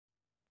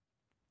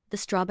The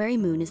strawberry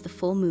moon is the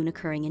full moon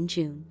occurring in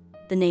June.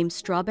 The name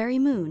strawberry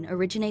moon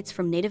originates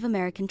from Native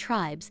American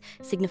tribes,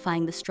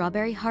 signifying the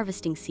strawberry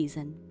harvesting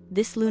season.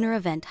 This lunar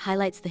event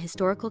highlights the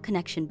historical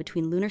connection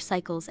between lunar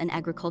cycles and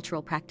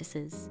agricultural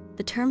practices.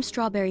 The term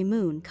strawberry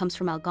moon comes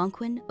from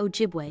Algonquin,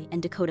 Ojibwe,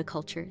 and Dakota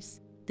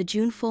cultures. The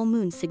June full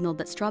moon signaled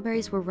that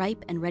strawberries were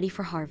ripe and ready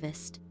for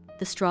harvest.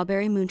 The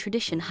strawberry moon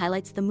tradition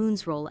highlights the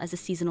moon's role as a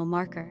seasonal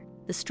marker.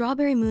 The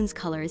strawberry moon's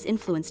color is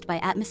influenced by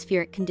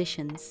atmospheric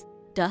conditions.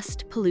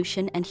 Dust,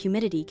 pollution, and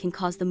humidity can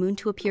cause the moon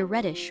to appear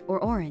reddish or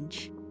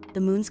orange.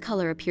 The moon's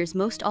color appears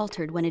most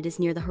altered when it is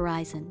near the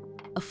horizon.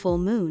 A full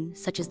moon,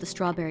 such as the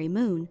strawberry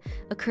moon,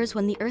 occurs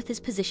when the Earth is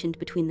positioned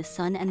between the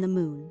sun and the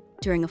moon.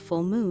 During a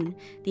full moon,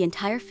 the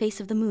entire face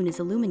of the moon is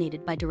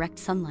illuminated by direct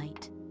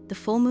sunlight. The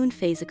full moon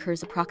phase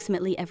occurs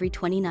approximately every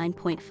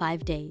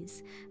 29.5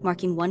 days,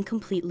 marking one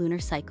complete lunar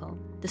cycle.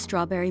 The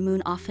strawberry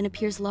moon often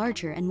appears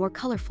larger and more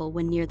colorful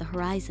when near the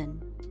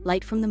horizon.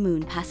 Light from the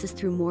moon passes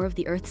through more of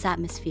the Earth's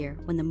atmosphere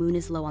when the moon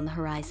is low on the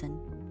horizon.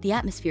 The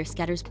atmosphere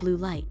scatters blue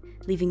light,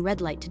 leaving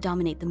red light to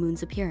dominate the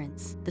moon's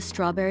appearance. The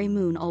strawberry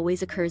moon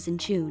always occurs in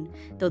June,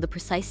 though the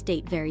precise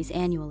date varies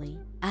annually.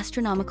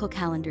 Astronomical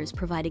calendars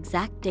provide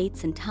exact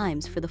dates and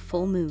times for the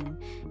full moon,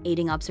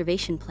 aiding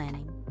observation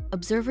planning.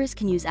 Observers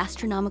can use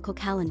astronomical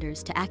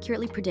calendars to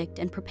accurately predict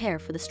and prepare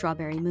for the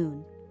strawberry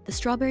moon. The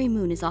strawberry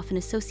moon is often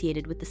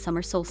associated with the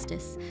summer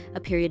solstice,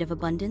 a period of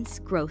abundance,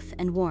 growth,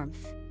 and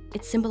warmth.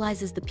 It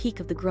symbolizes the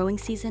peak of the growing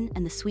season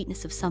and the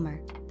sweetness of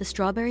summer. The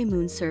strawberry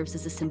moon serves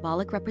as a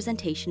symbolic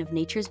representation of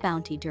nature's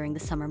bounty during the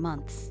summer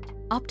months.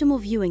 Optimal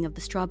viewing of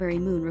the strawberry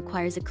moon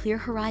requires a clear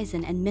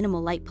horizon and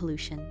minimal light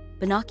pollution.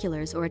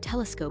 Binoculars or a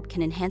telescope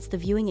can enhance the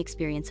viewing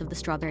experience of the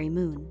strawberry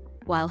moon.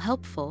 While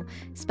helpful,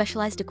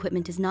 specialized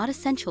equipment is not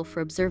essential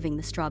for observing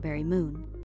the strawberry moon.